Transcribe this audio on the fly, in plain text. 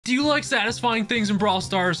Do you like satisfying things in Brawl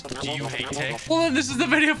Stars? Do you hate ticks? Well, then this is the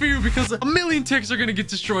video for you because a million ticks are gonna get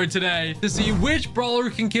destroyed today to see which brawler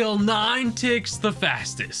can kill 9 ticks the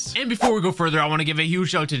fastest. And before we go further, I want to give a huge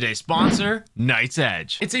shout out to today's sponsor, Knight's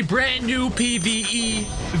Edge. It's a brand new PvE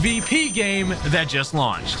VP game that just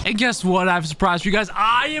launched. And guess what? I've surprised you guys.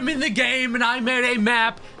 I am in the game and I made a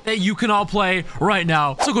map that you can all play right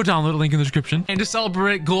now. So go download a link in the description. And to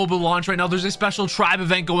celebrate global launch right now, there's a special tribe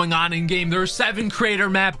event going on in game. There are 7 creator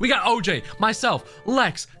maps. We got OJ, myself,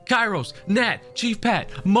 Lex, Kairos, Nat, Chief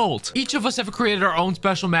Pat, Molt. Each of us have created our own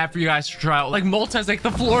special map for you guys to try out. Like Molt has like the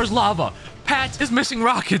floor is lava. Pat is missing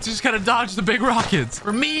rockets. You just gotta dodge the big rockets.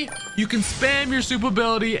 For me, you can spam your super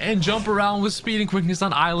ability and jump around with speed and quickness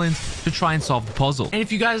on islands to try and solve the puzzle. And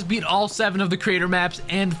if you guys beat all 7 of the creator maps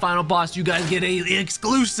and the final boss, you guys get a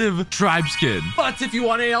exclusive tribe skin. But if you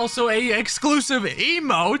want also a exclusive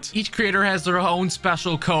emote, each creator has their own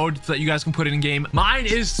special code that you guys can put in game. Mine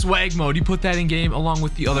is swag mode. You put that in game along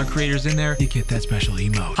with the other creators in there. You get that special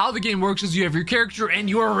emote. How the game works is you have your character and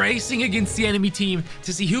you are racing against the enemy team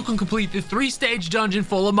to see who can complete the 3-stage dungeon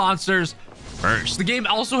full of monsters first. The game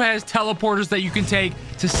also has teleporters that you can take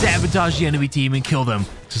to sabotage the enemy team and kill them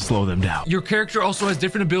to slow them down. Your character also has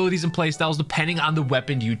different abilities and playstyles depending on the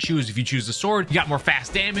weapon you choose. If you choose the sword, you got more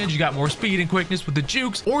fast damage, you got more speed and quickness with the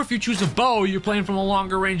jukes. Or if you choose a bow, you're playing from a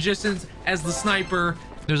longer range distance as the sniper.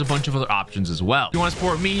 There's a bunch of other options as well. If you want to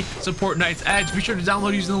support me, support Knight's Edge, be sure to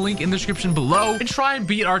download using the link in the description below and try and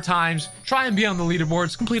beat our times. Try and be on the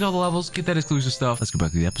leaderboards, complete all the levels, get that exclusive stuff. Let's go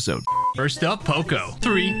back to the episode. First up, Poco.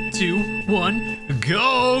 3, 2, 1,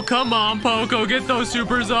 go. Come on, Poco. Get those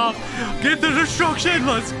supers off. Get the destruction.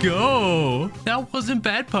 Let's go. That wasn't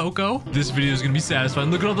bad, Poco. This video is going to be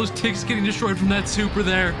satisfying. Look at all those ticks getting destroyed from that super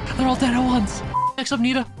there. They're all dead at once. Next up,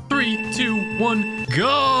 Nita. 3, 2, 1,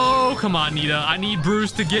 go. Come on, Nita. I need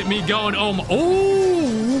Bruce to get me going.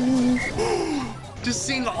 Oh. Just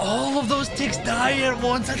seeing all of those ticks die at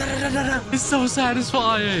once. It's so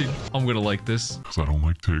satisfying. I'm going to like this. Because I don't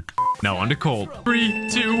like tick. Now on to Colt. 3,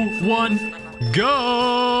 2, 1, go.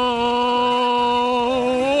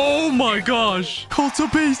 Oh my gosh. Colt's a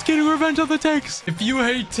beast getting revenge on the ticks. If you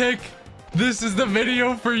hate tick, this is the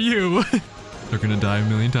video for you. They're going to die a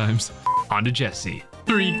million times. On to Jessie.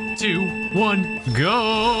 3, 2, 1,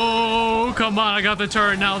 go. Come on, I got the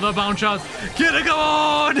turret now. The bounce shots. Get it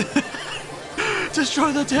going.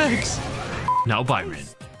 Destroy the ticks. Now Byron.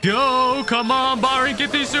 Go. Come on, Byron.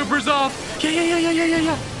 Get these supers off.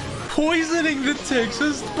 Yeah. Poisoning the ticks.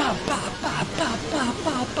 Just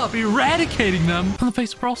eradicating them from the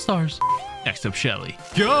face of Brawl Stars. Next up, Shelly.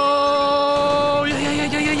 Go.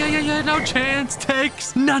 Yeah. No chance.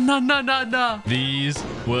 Ticks. Nah. These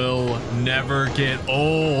will never get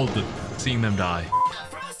old. Seeing them die.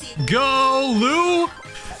 Go, Lou.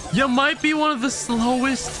 You might be one of the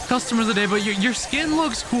slowest customers of the day, but your skin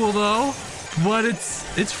looks cool though. But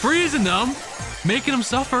it's freezing them, making them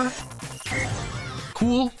suffer.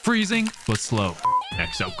 Cool, freezing, but slow.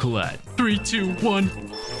 Next up, Colette. 3, 2,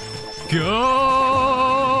 1,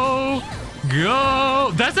 go.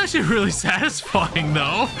 That's actually really satisfying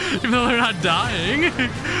though, even though they're not dying.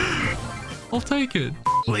 I'll take it.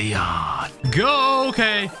 Leon. Go.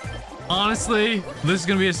 Okay. Honestly, this is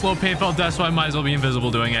gonna be a slow, painful death, so I might as well be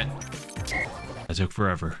invisible doing it. That took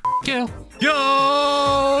forever. Gale.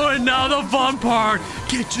 Go! And now the fun part.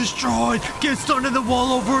 Get destroyed. Get stunned in the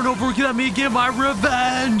wall over and over again. Let me get my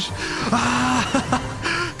revenge.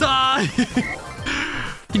 Die.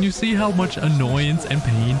 Can you see how much annoyance and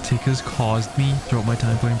pain Tick has caused me throughout my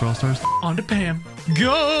time playing Brawl Stars? On to Pam.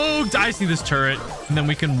 Go! I see this turret, and then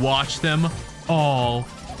we can watch them all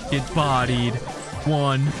get bodied.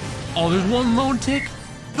 One. Oh, there's one lone tick.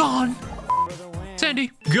 Gone.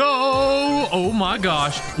 Sandy. Go. Oh my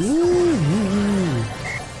gosh. Ooh.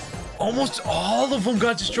 Almost all of them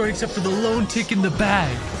got destroyed except for the lone tick in the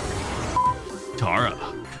bag. Tara.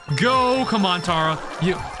 Go. Come on, Tara.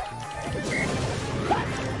 You.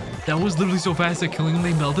 That was literally so fast at killing them.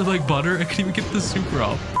 They melted like butter. I couldn't even get the super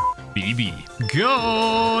off. Bibi.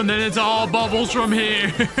 Go. And then it's all bubbles from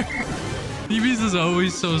here. Bibi's is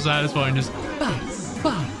always so satisfying. Just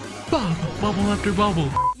bubble after bubble.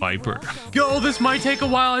 Viper. Go. This might take a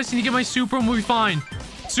while. I just need to get my super and we'll be fine.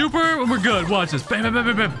 Super and we're good. Watch this. Bam, bam, bam,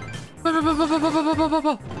 bam, bam.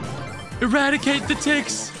 Eradicate the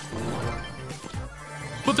ticks.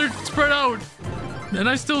 But they're spread out. And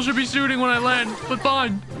I still should be shooting when I land. But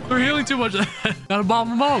fine. They're healing too much. Gotta bomb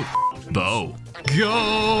them out. Bo.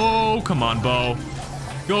 Go. Come on, Bo.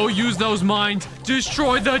 Go use those mines.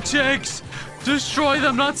 Destroy the ticks. Destroy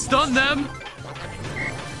them, not stun them.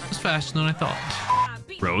 It was faster than I thought.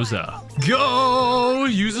 Rosa. Go.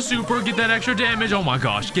 Use a super. Get that extra damage. Oh my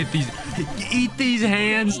gosh. Get these. Eat these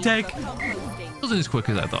hands, Tick. Wasn't as quick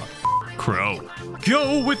as I thought. Crow.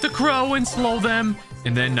 Go with the crow and slow them.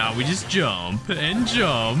 And then now we just jump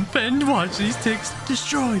and watch these ticks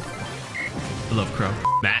destroyed. I love crow.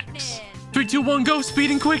 Max. 3, 2, 1, go. Speed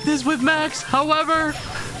and quickness with Max. However,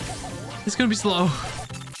 it's going to be slow.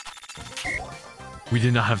 We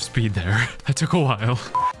did not have speed there. That took a while.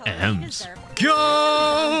 M's.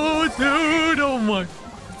 Go, dude. Oh my.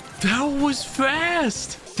 That was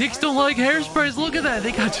fast. Ticks don't like hairsprays. Look at that.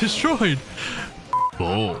 They got destroyed.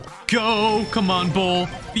 Bull. Go. Come on, Bull.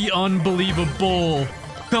 Be unbelievable.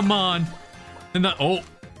 Come on. And that. Oh,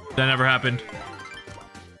 that never happened.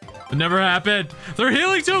 It never happened. They're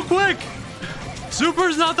healing too quick.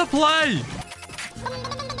 Super's not the play.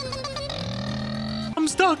 I'm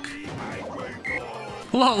stuck.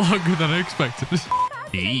 A lot longer than I expected.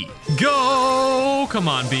 B. Go. Come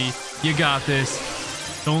on, B. You got this.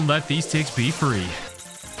 Don't let these ticks be free.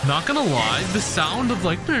 Not gonna lie, the sound of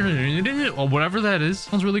like or whatever that is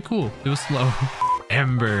sounds really cool. It was slow.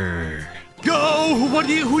 Ember. Go. Who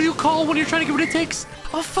do you call when you're trying to get rid of ticks?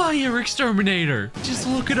 A fire exterminator. Just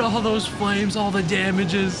look at all those flames, all the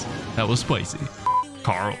damages. That was spicy.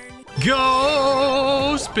 Carl.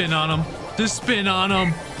 Go. Spin on him. Just spin on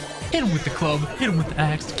him. Hit him with the club. Hit him with the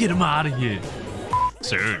axe. Get him out of here.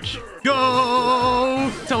 Surge.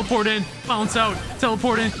 Go. Teleport in. Bounce out.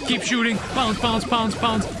 Teleport in. Keep shooting. Bounce, bounce, bounce,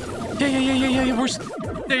 bounce. Yeah. We're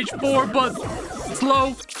stage 4, but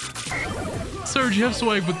slow. Surge, you have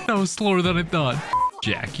swag, but that was slower than I thought.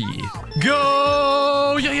 Jacky.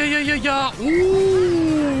 Go. Yeah.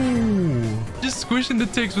 Ooh. Just squishing the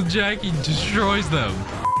ticks with Jacky destroys them.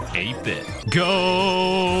 8-bit.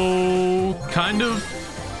 Go. Kind of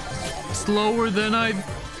slower than I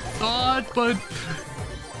thought, but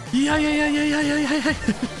yeah.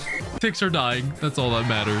 Ticks are dying. That's all that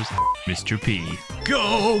matters. Mr. P.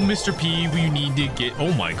 Go, Mr. P. We need to get...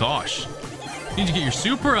 Oh my gosh. You need to get your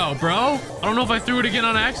super out, bro. I don't know if I threw it again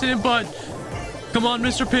on accident, but come on,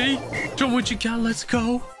 Mr. P. Show me what you got. Let's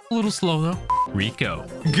go. A little slow, though. Rico.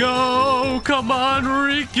 Go. Come on,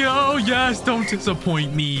 Rico. Yes, don't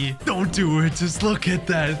disappoint me. Don't do it. Just look at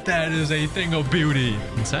that. That is a thing of beauty.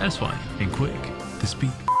 And satisfying and quick to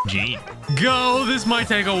speak. G. Go. This might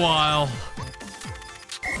take a while.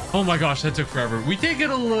 Oh my gosh, that took forever. We did get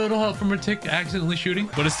a little help from a tick accidentally shooting,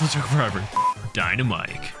 but it still took forever.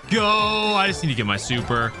 Dynamike. Go. I just need to get my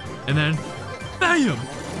super. And then, bam.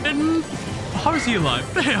 And how is he alive?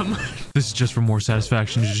 Bam. This is just for more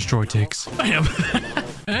satisfaction to destroy ticks. Bam.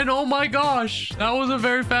 And oh my gosh, that was a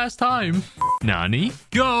very fast time. Nani.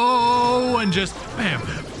 Go. And just bam,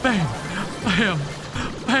 bam, bam,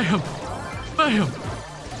 bam, bam,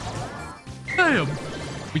 bam.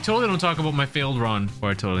 We totally don't talk about my failed run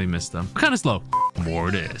where I totally missed them. Kind of slow.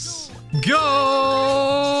 Mortis. Go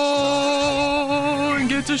and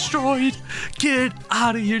get destroyed. Get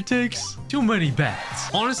out of here, ticks. Too many bats.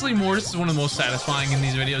 Honestly, Mortis is one of the most satisfying in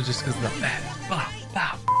these videos just because of the bat. Bow,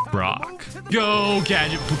 bow. Brock. Go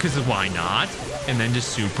gadget because of why not? And then just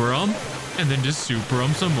super him. And then just super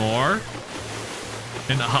him some more.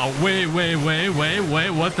 And wait.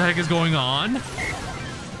 What the heck is going on?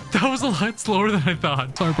 That was a lot slower than I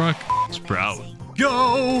thought. Sorry, Brock. Sprout.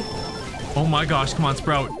 Go. Oh my gosh. Come on,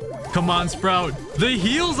 Sprout. Come on, Sprout. The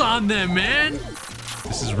heal's on them, man.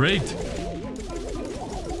 This is rigged.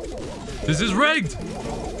 This is rigged.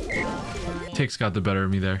 Ticks got the better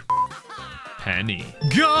of me there. Penny.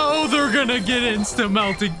 Go. They're gonna get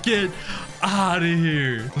insta-melted. Get out of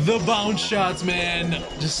here. The bounce shots, man.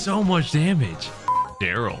 Just so much damage.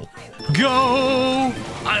 Daryl. Go.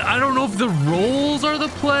 I don't know if the rolls are the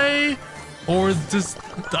play or just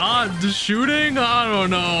the shooting. I don't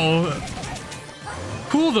know.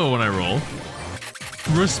 Cool though when I roll.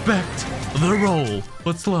 Respect the roll,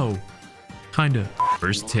 but slow. Kinda.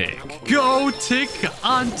 First tick. Go tick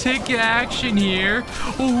on tick action here.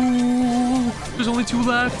 Oh, there's only 2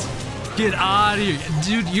 left. Get out of here.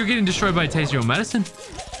 Dude, you're getting destroyed by taste your own medicine.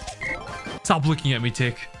 Stop looking at me,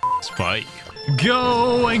 tick. Spike.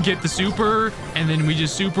 Go and get the super, and then we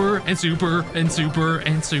just super and super and super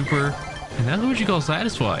and super, and that's what you call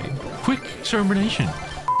satisfying. Quick extermination.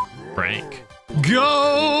 Frank.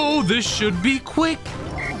 Go. This should be quick.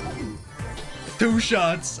 2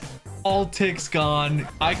 shots. All ticks gone.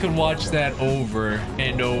 I could watch that over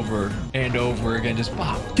and over and over again. Just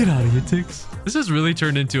pop. Get out of here, ticks. This has really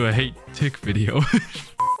turned into a hate tick video.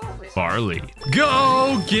 Barley.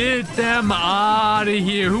 Go get them out of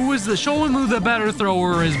here. Who is the... Show him who the better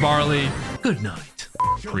thrower is, Barley. Good night.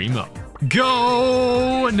 Primo.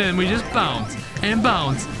 Go. And then we just bounce and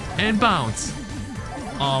bounce and bounce.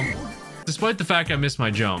 Despite the fact I missed my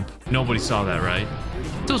jump. Nobody saw that, right?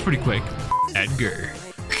 That was pretty quick. Edgar.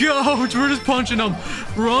 Coach, we're just punching them.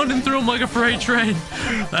 Running through them like a freight train.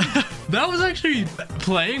 That was actually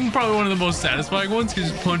playing probably one of the most satisfying ones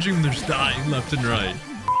because punching them, they're just dying left and right.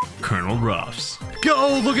 Colonel Ruffs.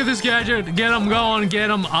 Go, look at this gadget. Get them going. Get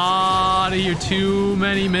them out of here. Too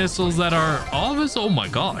many missiles that are all of us. Oh my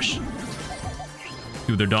gosh.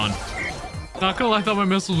 Dude, they're done. Not gonna lie, I thought my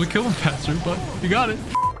missiles would kill them faster, but you got it.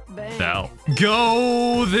 Now.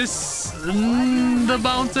 Go. This. The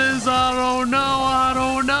bounces. I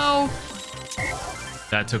don't know.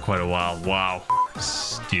 That took quite a while. Wow.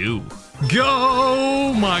 Stew.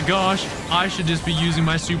 Go! My gosh, I should just be using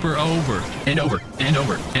my super over and over and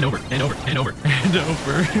over and over and over and over and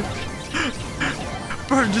over.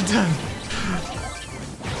 Burn to death.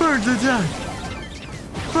 Burn to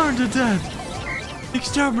death. Burn to death.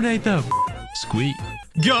 Exterminate them. Squeak.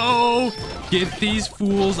 Go! Get these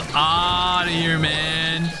fools out of here,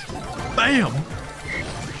 man. Bam!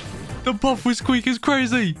 The buff with Squeak is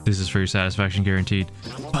crazy. This is for your satisfaction guaranteed.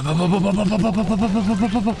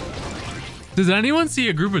 Does anyone see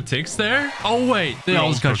a group of ticks there? Oh wait, they all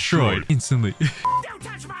just got destroyed instantly.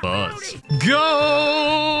 Buzz.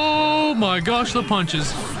 Go! My gosh, the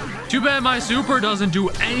punches. Too bad my super doesn't do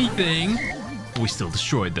anything. We still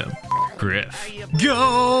destroyed them. Griff.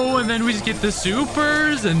 Go! And then we just get the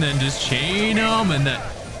supers and then just chain them and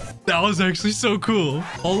that was actually so cool.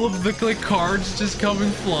 All of the like cards just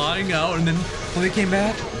coming flying out and then when they came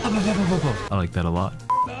back. I like that a lot.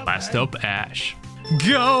 Last up, Ash.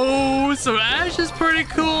 Go! So Ash is pretty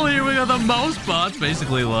cool. Here we got the most bots,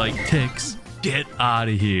 basically like ticks. Get out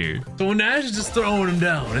of here. So when Ash is just throwing them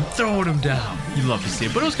down and throwing them down, you love to see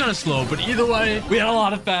it, but it was kind of slow. But either way, we had a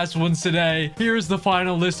lot of fast ones today. Here's the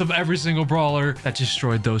final list of every single brawler that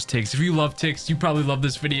destroyed those ticks. If you love ticks, you probably love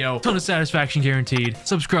this video. Ton of satisfaction guaranteed.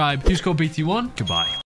 Subscribe. Use code BT1. Goodbye.